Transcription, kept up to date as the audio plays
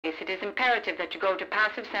It is imperative that you go to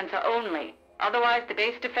passive sensor only. Otherwise, the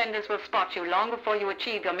base defenders will spot you long before you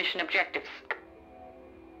achieve your mission objectives.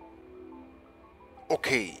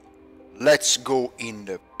 Okay, let's go in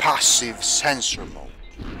the passive sensor mode,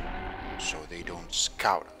 so they don't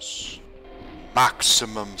scout us.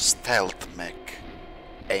 Maximum stealth mech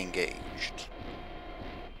engaged.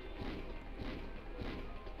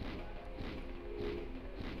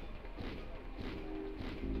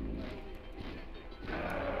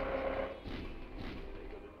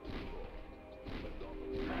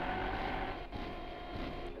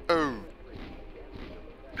 Oh,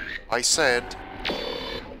 I said.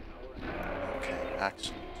 Okay,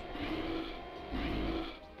 excellent.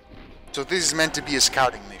 So this is meant to be a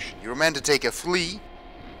scouting mission. You're meant to take a flea,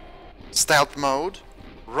 stealth mode,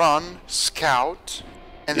 run, scout,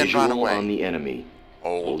 and then run away. On the enemy.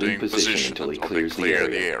 Holding position until he clears the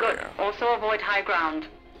area. Good. Also avoid high ground.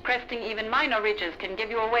 Cresting even minor ridges can give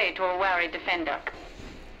you away to a wary defender.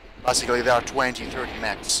 Basically, there are 20, 30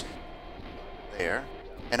 mechs there,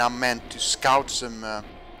 and I'm meant to scout some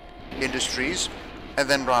industries and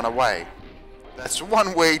then run away. That's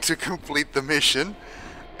one way to complete the mission,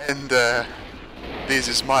 and this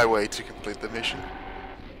is my way to complete the mission.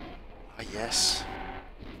 Ah, yes.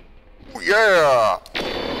 Oh, yeah!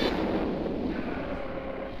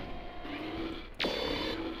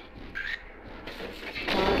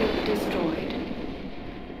 Target destroyed.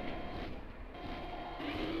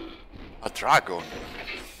 A dragon.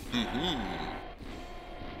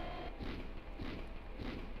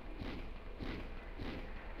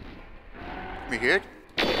 We hit.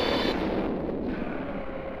 The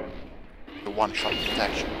one-shot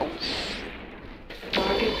protection. Oh shit.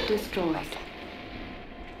 Target destroyed.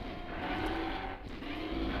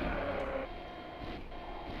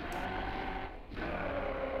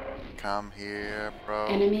 Come here, bro.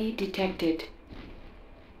 Enemy detected.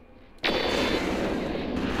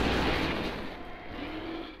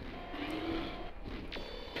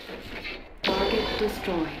 Target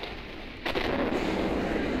destroyed.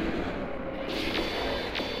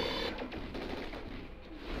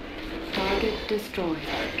 Target destroyed.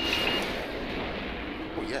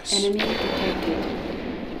 Oh yes. Enemy detected.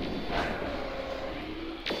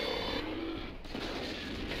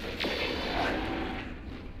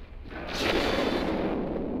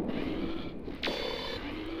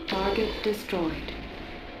 Target destroyed.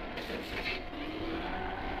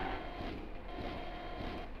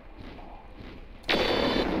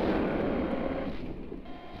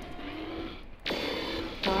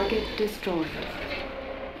 Target destroyed.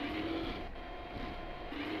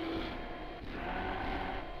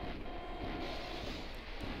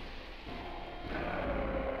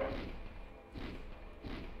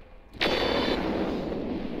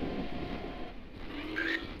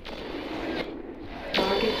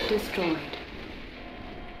 Target destroyed.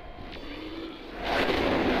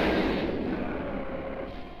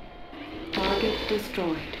 Target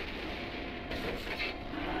destroyed.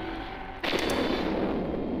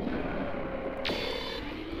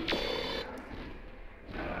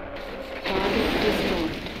 Target destroyed.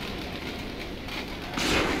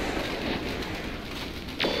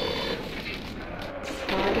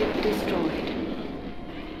 Target destroyed.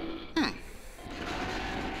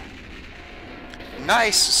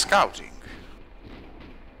 Nice scouting.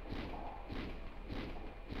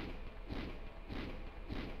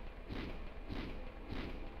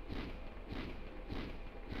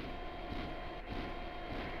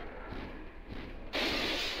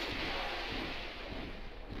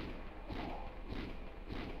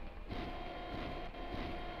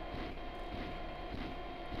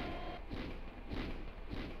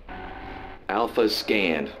 Alpha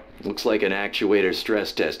scanned. Looks like an actuator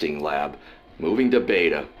stress testing lab. Moving to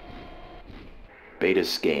Beta. Beta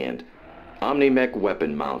scanned. Omni-Mech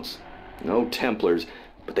weapon mounts. No Templars,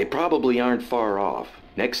 but they probably aren't far off.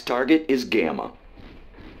 Next target is Gamma.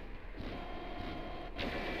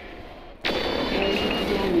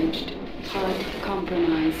 Air damaged. HUD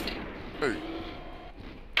compromised. Hey.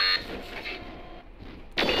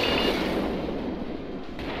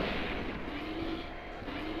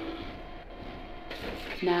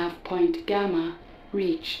 Nav point Gamma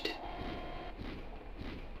reached.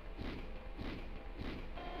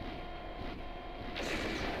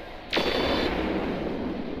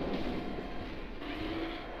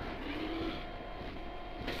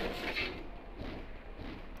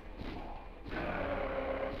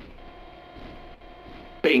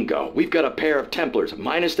 Bingo! We've got a pair of Templars,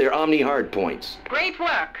 minus their Omni hardpoints. Great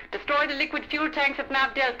work! Destroy the liquid fuel tanks at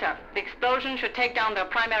Nav Delta. The explosion should take down their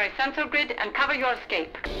primary sensor grid and cover your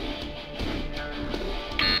escape.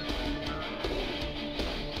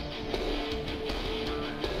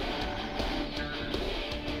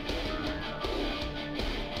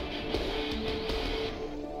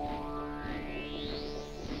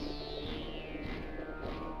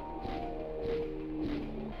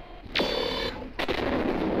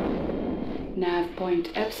 Nav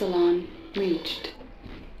point Epsilon reached.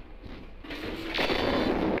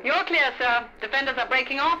 You're clear, sir. Defenders are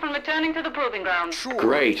breaking off and returning to the proving ground. Sure.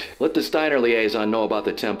 Great. Let the Steiner liaison know about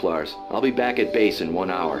the Templars. I'll be back at base in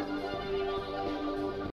 1 hour.